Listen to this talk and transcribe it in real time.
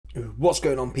What's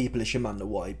going on, people? It's your man the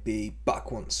YB back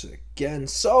once again.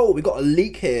 So we got a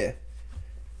leak here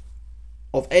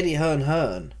of Eddie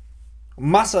Hearn,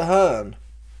 Massa Hearn,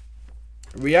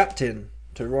 reacting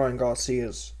to Ryan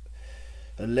Garcia's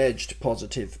alleged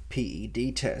positive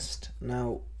PED test.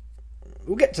 Now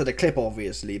we'll get to the clip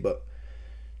obviously, but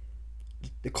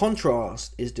the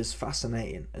contrast is just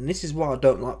fascinating, and this is why I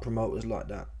don't like promoters like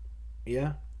that.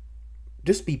 Yeah,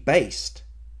 just be based,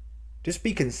 just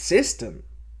be consistent.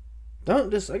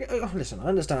 Don't just listen. I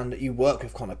understand that you work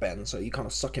with Conor Benn, so you kind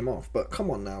of suck him off. But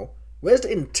come on now, where's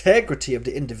the integrity of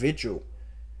the individual?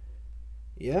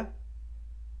 Yeah,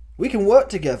 we can work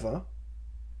together.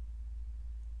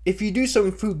 If you do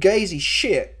some fugazi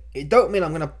shit, it don't mean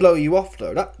I'm gonna blow you off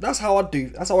though. That's how I do.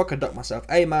 That's how I conduct myself.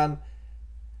 Hey man,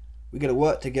 we're gonna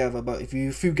work together. But if you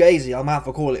fugazi, I'm gonna have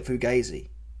to call it fugazi.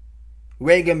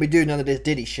 We ain't gonna be doing none of this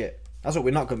Diddy shit. That's what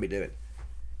we're not gonna be doing.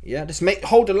 Yeah, just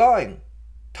hold the line.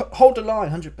 Hold the line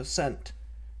 100%.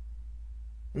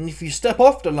 And if you step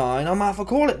off the line, I'm gonna have to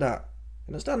call it that.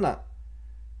 You understand that?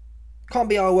 Can't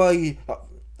be our way.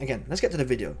 Again, let's get to the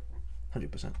video.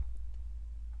 100%.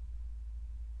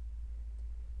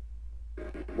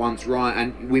 Once Ryan,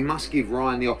 and we must give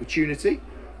Ryan the opportunity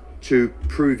to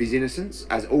prove his innocence,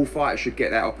 as all fighters should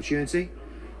get that opportunity.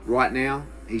 Right now,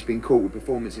 he's been caught with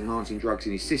performance-enhancing drugs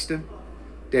in his system.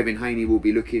 Devin Haney will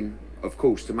be looking, of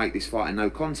course, to make this fight a no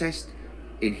contest.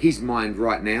 In his mind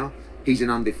right now, he's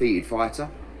an undefeated fighter.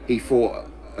 He fought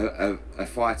a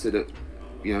fighter that,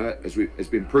 you know, has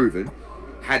been proven,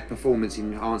 had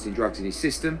performance-enhancing drugs in his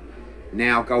system.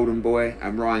 Now Golden Boy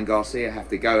and Ryan Garcia have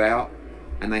to go out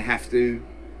and they have to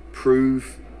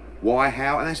prove why,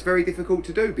 how, and that's very difficult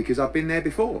to do because I've been there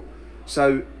before.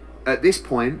 So at this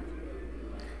point,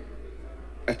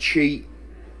 a cheat,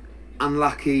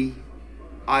 unlucky,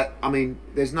 I mean,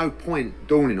 there's no point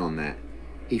dawning on that.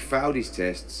 He failed his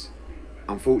tests.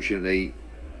 Unfortunately,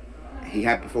 he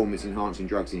had performance-enhancing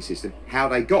drugs in his system. How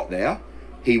they got there,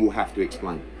 he will have to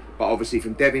explain. But obviously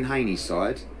from Devin Haney's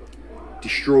side,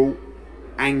 distraught,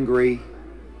 angry,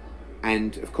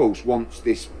 and of course wants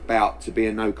this bout to be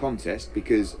a no contest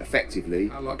because effectively...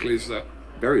 How likely is that?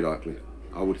 Very likely,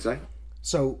 I would say.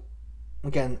 So,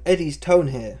 again, Eddie's tone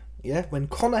here, yeah? When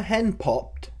Conor Henn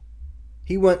popped,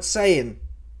 he weren't saying,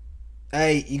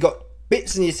 hey, you got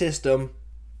bits in your system,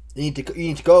 you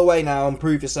need to go away now and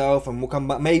prove yourself and we'll come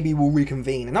back, maybe we'll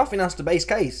reconvene. And I think that's the base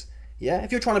case, yeah?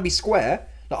 If you're trying to be square,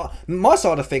 like, my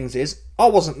side of things is, I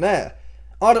wasn't there.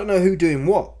 I don't know who doing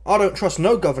what. I don't trust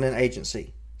no governing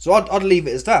agency. So I'd leave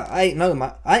it as that. I ain't no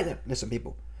man. Listen,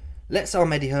 people. Let's say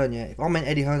I'm Eddie Hearn, yeah? If I'm in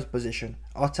Eddie Hearn's position,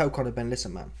 I'll tell Conor Benn,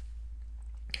 listen, man.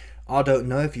 I don't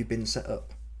know if you've been set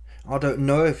up. I don't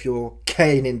know if you're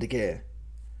Kane into gear.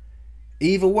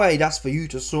 Either way, that's for you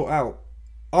to sort out.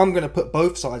 I'm going to put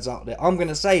both sides out there. I'm going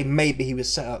to say maybe he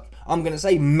was set up. I'm going to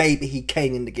say maybe he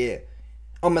came into gear.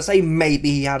 I'm going to say maybe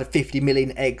he had 50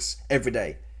 million eggs every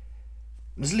day.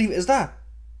 Just leave it as that.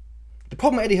 The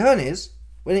problem with Eddie Hearn is,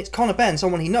 when it's Conor Benn,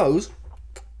 someone he knows,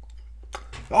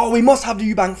 oh, we must have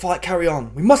the Eubank fight carry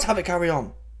on. We must have it carry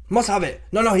on. Must have it.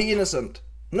 No, he innocent.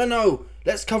 No,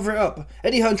 let's cover it up.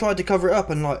 Eddie Hearn tried to cover it up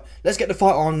and like, let's get the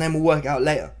fight on and then we'll work it out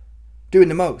later. Doing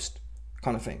the most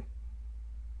kind of thing.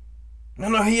 No,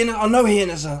 I know he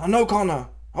innocent. I know Conor.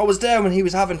 I was there when he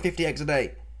was having 50 eggs a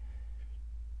day.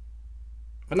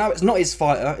 But now it's not his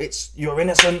fighter. It's, you're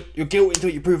innocent. You're guilty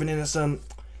until you're proven innocent.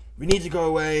 We need to go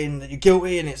away and you're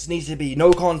guilty and it needs to be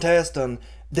no contest and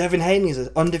Devin Haney is an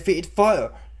undefeated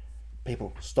fighter.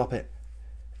 People, stop it.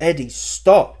 Eddie,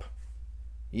 stop.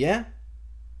 Yeah?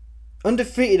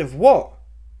 Undefeated of what?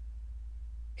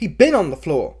 He been on the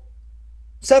floor.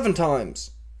 7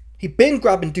 times. He been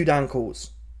grabbing dude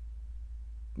ankles.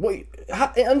 What?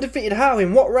 Undefeated how?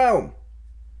 In what realm?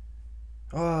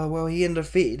 Oh, well, he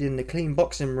undefeated in the clean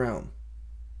boxing realm.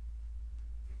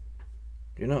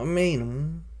 You know what I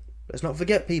mean? Let's not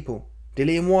forget, people.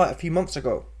 Dillian White a few months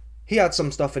ago. He had some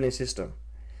stuff in his system.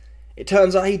 It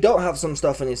turns out he don't have some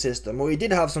stuff in his system. Or he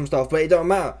did have some stuff, but it don't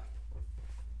matter.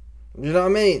 You know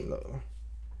what I mean?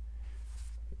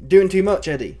 Doing too much,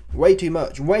 Eddie. Way too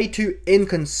much. Way too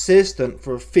inconsistent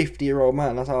for a 50-year-old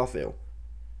man. That's how I feel.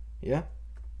 Yeah?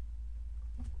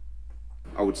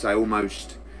 I would say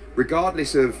almost,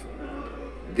 regardless of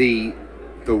the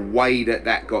way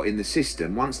that got in the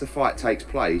system, once the fight takes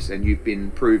place and you've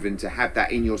been proven to have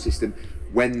that in your system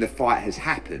when the fight has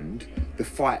happened, the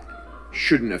fight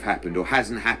shouldn't have happened or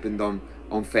hasn't happened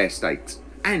on fair stakes.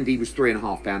 And he was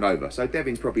 3.5 pounds over. So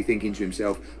Devin's probably thinking to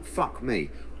himself, fuck me.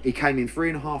 He came in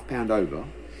 3.5 pounds over.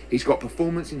 He's got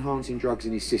performance enhancing drugs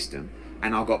in his system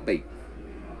and I got beat.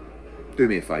 Do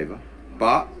me a favour.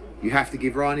 But You have to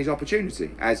give Ryan his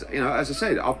opportunity. As you know, as I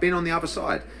said, I've been on the other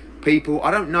side. People, I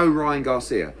don't know Ryan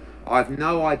Garcia. I have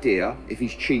no idea if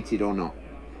he's cheated or not.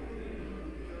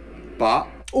 But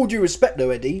all due respect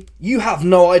though, Eddie, you have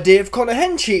no idea if Conor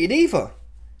Henn cheated either.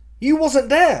 You wasn't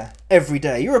there every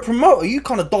day. You're a promoter. You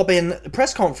kind of dob in at the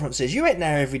press conferences. You ain't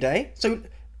there every day. So,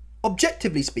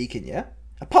 objectively speaking, yeah,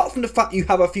 apart from the fact you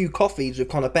have a few coffees with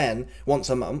Conor Benn once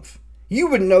a month, you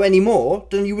wouldn't know any more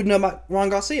than you would know about Ryan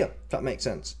Garcia, if that makes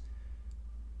sense.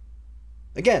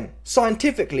 Again,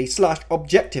 scientifically /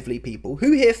 objectively, people,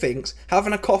 who here thinks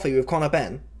having a coffee with Conor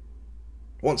Benn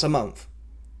once a month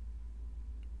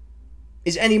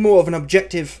is any more of an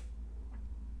objective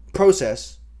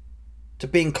process to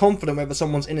being confident whether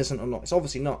someone's innocent or not? It's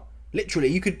obviously not. Literally,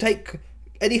 you could take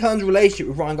Eddie Hearn's relationship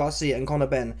with Ryan Garcia and Conor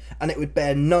Benn and it would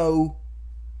bear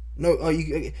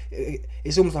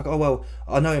it's almost like, oh well,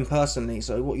 I know him personally,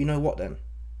 so what? You know what then?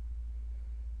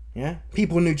 Yeah,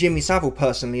 people knew Jimmy Savile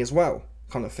personally as well,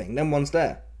 kind of thing. Them ones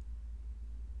there.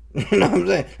 You know what I'm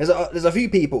saying? There's a few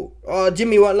people. Oh,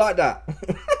 Jimmy weren't like that.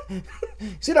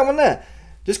 See that one there?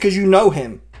 Just because you know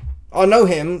him, I know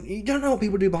him. You don't know what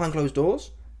people do behind closed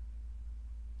doors.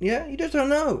 Yeah, you just don't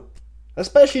know.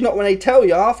 Especially not when they tell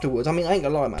you afterwards. I mean, I ain't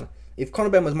gonna lie, man. If Conor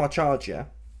Benn was my charge, yeah,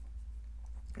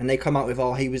 and they come out with,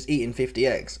 oh, he was eating 50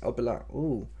 eggs, I'll be like,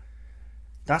 ooh,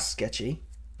 that's sketchy.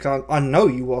 Because I know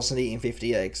you wasn't eating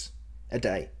 50 eggs a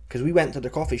day. Because we went to the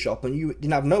coffee shop and you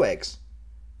didn't have no eggs.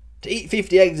 To eat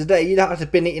 50 eggs a day, you'd have to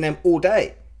have been eating them all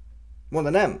day. One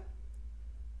of them.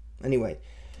 Anyway.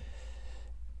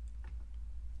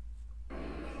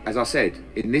 as I said,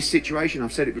 in this situation,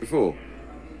 I've said it before,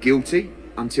 guilty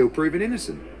until proven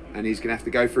innocent. And he's going to have to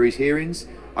go through his hearings.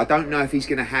 I don't know if he's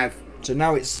going to have... So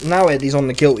now Eddie's on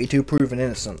the guilty to proven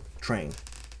innocent train.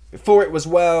 Before it was,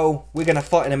 well, we're going to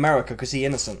fight in America because he's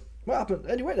innocent. What happened?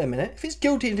 Eddie, wait a minute. If he's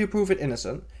guilty until proven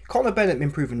innocent, Conor Benn ain't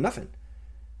been proven nothing.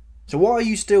 So why are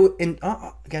you still in...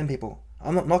 again, people,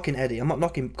 I'm not knocking Eddie. I'm not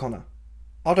knocking Conor.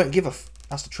 I don't give a...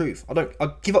 That's the truth.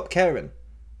 I give up caring.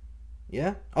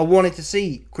 Yeah? I wanted to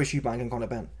see Chris Eubank and Conor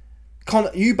Benn.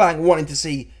 Eubank wanted to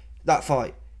see that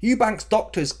fight. Eubank's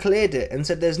doctors cleared it and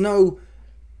said there's no...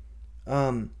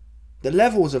 the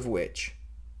levels of which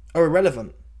are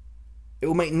irrelevant. It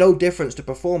will make no difference to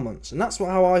performance. And that's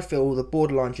how I feel the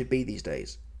borderline should be these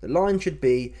days. The line should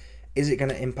be, is it going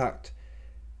to impact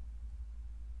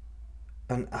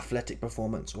an athletic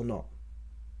performance or not?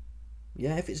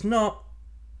 Yeah, if it's not,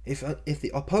 if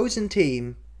the opposing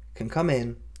team can come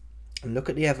in and look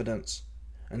at the evidence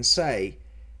and say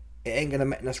it ain't going to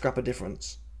make no scrap of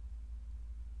difference,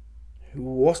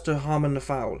 what's the harm in the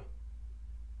foul?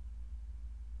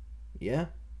 Yeah?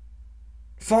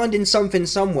 Finding something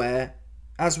somewhere,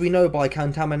 as we know by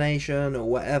contamination or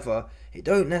whatever, it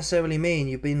don't necessarily mean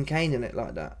you've been caning it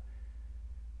like that.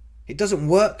 It doesn't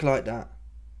work like that.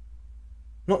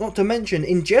 Not to mention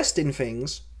ingesting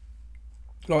things.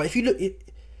 Like if you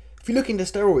look into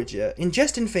steroids, yeah,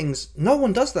 ingesting things, no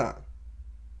one does that.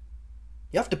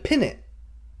 You have to pin it.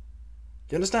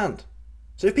 Do you understand?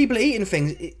 So if people are eating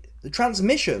things, the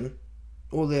transmission,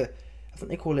 or I think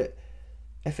they call it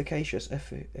efficacious, I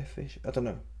don't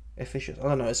know,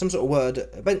 it's some sort of word,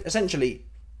 but essentially,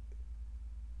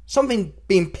 something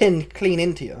being pinned clean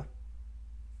into you,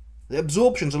 the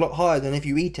absorption's a lot higher than if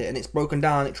you eat it and it's broken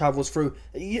down, it travels through,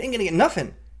 you ain't gonna get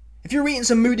nothing. If you're eating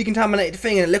some moody contaminated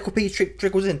thing and a little piece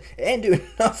trickles in, it ain't doing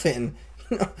nothing.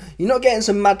 You're not getting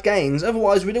some mad gains.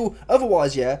 Otherwise we'd all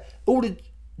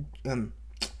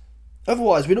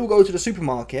go to the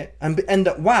supermarket and end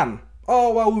up wham.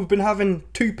 Oh well, we've been having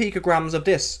 2 picograms of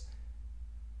this.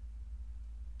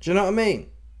 Do you know what I mean?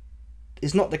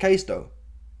 It's not the case though.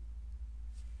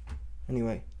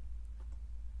 Anyway.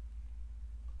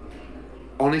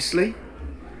 Honestly,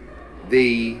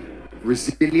 the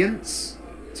resilience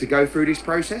to go through this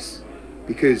process,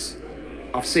 because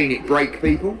I've seen it break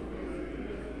people,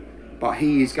 but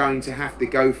he is going to have to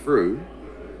go through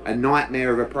a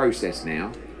nightmare of a process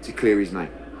now to clear his name.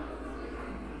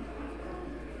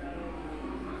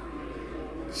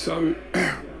 So,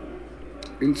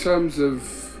 in terms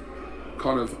of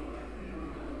kind of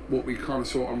what we kind of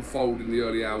saw unfold in the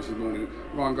early hours of the morning,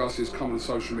 Ryan Garcia's come on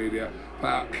social media, put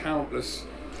out countless...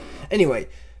 Anyway,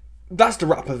 that's the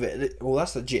wrap of it. Well,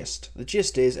 that's the gist. The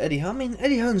gist is Eddie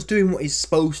Hearn's doing what he's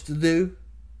supposed to do,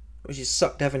 which is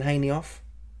suck Devin Haney off.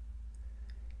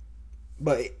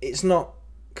 But it's not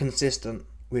consistent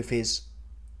with his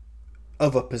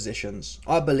other positions.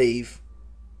 I believe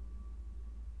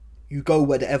you go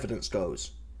where the evidence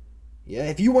goes. Yeah,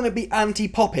 if you want to be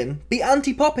anti-popping, be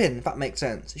anti-popping, if that makes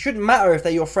sense. It shouldn't matter if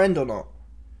they're your friend or not.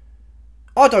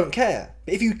 I don't care.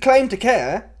 But if you claim to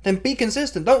care, Then be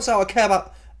consistent. Don't say I care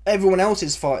about everyone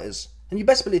else's fighters. And you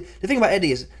best believe, the thing about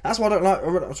Eddie is, that's why I don't like,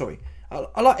 I'm sorry,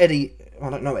 I like Eddie. I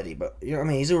don't know Eddie, but you know what I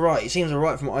mean, he's alright, he seems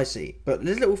alright from what I see. But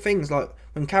there's little things like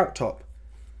when Carrot Top,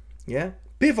 yeah,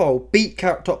 Bivol beat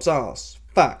Carrot Top's ass.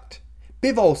 Fact.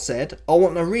 Bivol said, I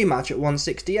want a rematch at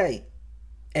 168.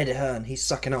 Eddie Hearn, he's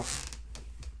sucking off.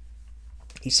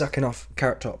 He's sucking off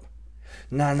Carrot Top.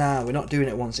 Nah, we're not doing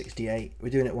it at 168. We're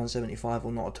doing it at 175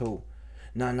 or not at all.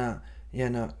 Nah. Yeah,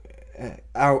 no.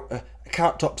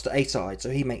 Carrot Top's the A-side, so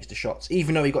he makes the shots.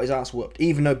 Even though he got his ass whooped.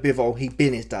 Even though Bivol, he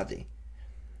been his daddy.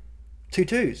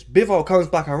 2-2s. Bivol comes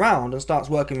back around and starts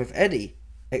working with Eddie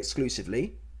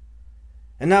exclusively.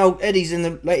 And now Eddie's in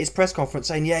the latest press conference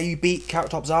saying, yeah, you beat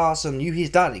Carrot Top's ass and you his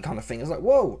daddy kind of thing. It's like,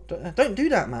 whoa, don't do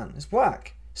that, man. It's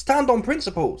whack. Stand on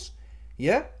principles.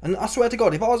 Yeah? And I swear to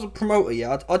God, if I was a promoter,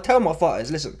 yeah, I'd tell my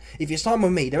fighters, listen, if you sign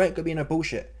with me, there ain't going to be no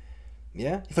bullshit.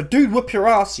 Yeah? If a dude whoop your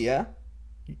ass, yeah,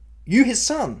 you his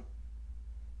son.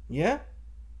 Yeah?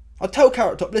 I'd tell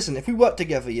Carrot Top, listen, if we work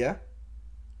together, yeah,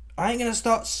 I ain't going to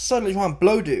start suddenly trying to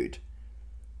blow dude.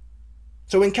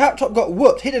 So when Carrot Top got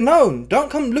whooped, he'd have known.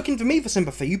 Don't come looking for me for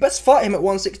sympathy. You best fight him at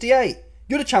 168.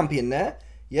 You're the champion there.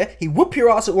 Yeah? He whoop your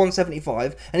ass at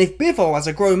 175. And if Bivol, as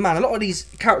a grown man, a lot of these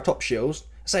Carrot Top shills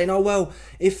are saying, oh, well,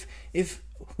 if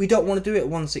we don't want to do it at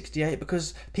 168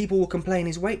 because people will complain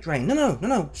his weight drain.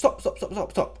 No.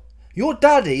 Stop. Your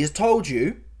daddy has told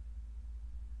you.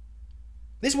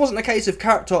 This wasn't a case of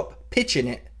Carrot Top pitching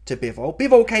it to Bivol.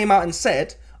 Bivol came out and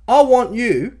said, I want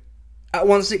you at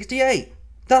 168.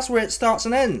 That's where it starts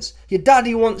and ends. Your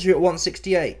daddy wants you at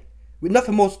 168. With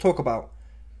nothing more to talk about.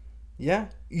 Yeah?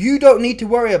 You don't need to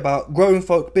worry about grown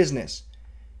folk business.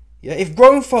 Yeah? If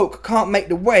grown folk can't make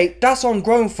the weight, that's on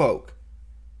grown folk.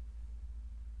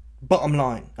 Bottom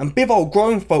line. And Bivol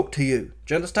grown folk to you.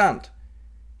 Do you understand?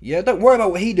 Yeah? Don't worry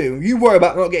about what he doing. You worry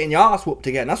about not getting your ass whooped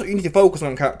again. That's what you need to focus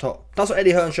on, Carrot Top. That's what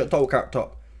Eddie Hearn should have told Carrot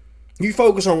Top. You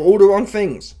focus on all the wrong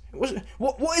things.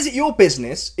 What is it your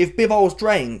business if Bivol's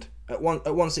drained at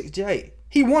 168?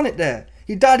 He won it there.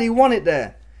 Your daddy won it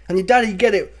there. And your daddy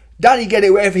get it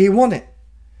wherever he won it.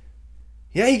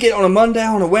 Yeah, he get it on a Monday,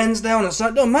 on a Wednesday, on a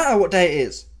Sunday. Don't matter what day it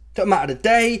is. Don't matter the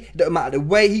day, don't matter the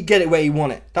way, he get it where he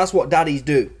won it. That's what daddies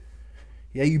do.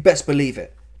 Yeah, you best believe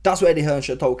it. That's what Eddie Hearn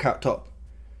should have told Carrot Top.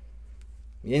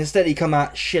 Yeah, instead he come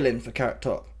out shilling for Carrot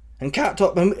Top. And Carrot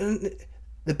Top, the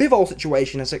Bivol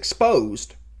situation has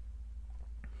exposed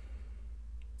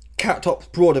Carrot Top's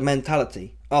broader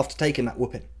mentality after taking that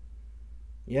whooping.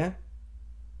 Yeah?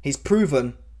 He's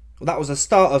proven that was the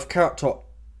start of Carrot Top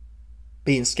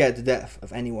being scared to death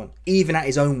of anyone, even at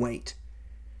his own weight.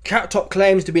 Carrot Top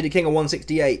claims to be the king of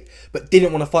 168, but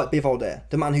didn't want to fight Bivol there,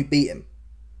 the man who beat him.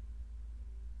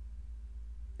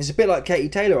 It's a bit like Katie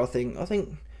Taylor, I think.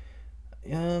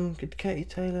 Good Katie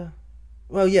Taylor.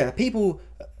 Well, yeah, people,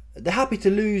 they're happy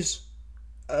to lose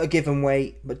at a given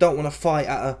weight, but don't want to fight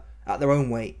at their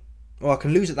own weight. Or I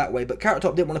can lose it that way, but Carrot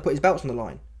Top didn't want to put his belts on the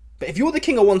line. But if you're the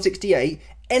king of 168,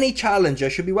 any challenger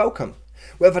should be welcome.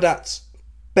 Whether that's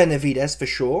Benavidez for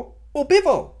sure, or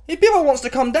Bivol. If Bivol wants to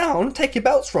come down, take your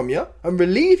belts from you, and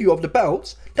relieve you of the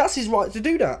belts, that's his right to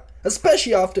do that.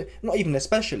 Especially after, not even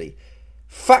especially,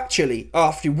 factually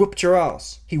after you whooped your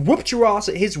ass. He whooped your ass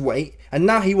at his weight, and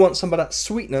now he wants some of that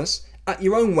sweetness at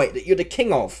your own weight that you're the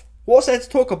king of. What's there to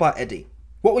talk about, Eddie?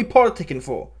 What are we politicking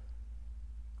for?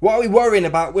 What are we worrying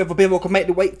about whether Bivol can make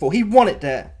the weight for? He won it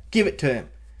there. Give it to him.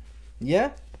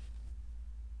 Yeah?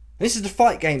 This is the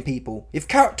fight game, people. If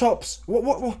Carrot Top's...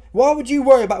 why would you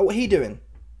worry about what he doing?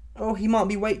 Oh, he might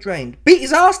be weight drained. Beat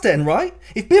his ass then, right?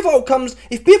 If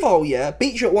Bivol, yeah,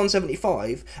 beats you at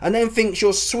 175 and then thinks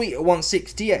you're sweet at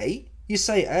 168, you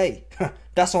say, hey,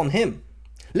 that's on him.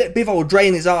 Let Bivol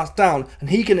drain his ass down and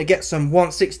he gonna get some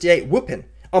 168 whooping.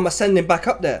 I'ma send him back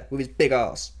up there with his big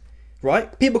ass.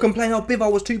 Right? People complain, oh,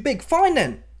 Bivol was too big. Fine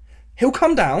then. He'll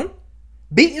come down,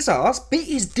 beat his ass, beat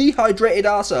his dehydrated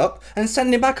ass up, and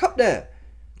send him back up there.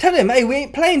 Tell him, hey, we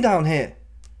ain't playing down here.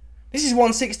 This is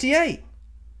 168.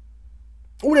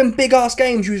 All them big ass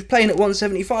games you was playing at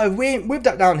 175, we ain't with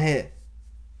that down here.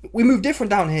 We move different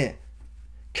down here.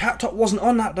 Carrot Top wasn't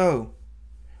on that though.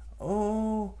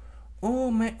 Oh,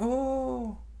 man,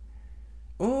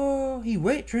 he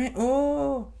weight trained,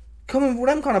 coming with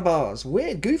them kind of bars,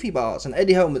 weird, goofy bars, and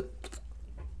Eddie Hearn was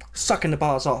sucking the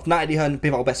bars off. Not Eddie Hearn,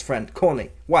 Bivol best friend, corny,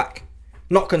 whack,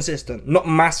 not consistent, not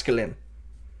masculine.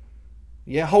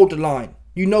 Yeah, hold the line.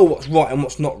 You know what's right and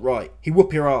what's not right. He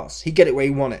whoop your ass. He get it where he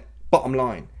want it. Bottom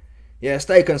line. Yeah,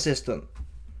 stay consistent.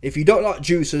 If you don't like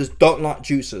juicers, don't like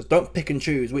juicers. Don't pick and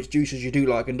choose which juicers you do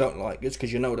like and don't like just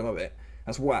because you know them a bit.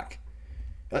 That's whack.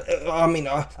 I mean,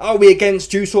 are we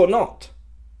against juice or not?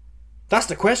 That's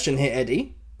the question here,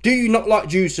 Eddie. Do you not like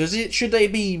juicers? Should they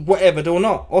be whatever or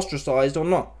not? Ostracised or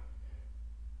not?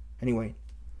 Anyway,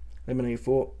 let me know your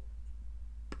thought.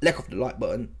 Let off the like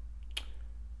button.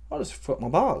 I just forgot my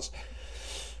bars.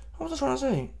 What was I trying to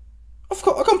say?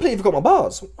 I completely forgot my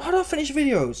bars. How do I finish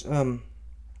videos?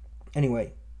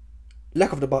 Anyway,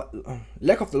 let off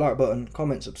the like button.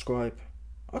 Comment, subscribe.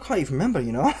 I can't even remember,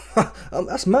 you know.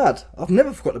 That's mad. I've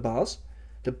never forgot the bars.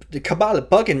 The cabal are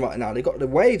bugging right now. They got the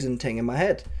waves and thing in my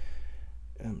head.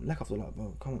 Let off the like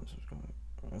button. Comment, subscribe.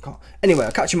 I can't. Anyway,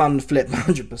 I'll catch you man on the flip.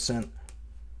 100%.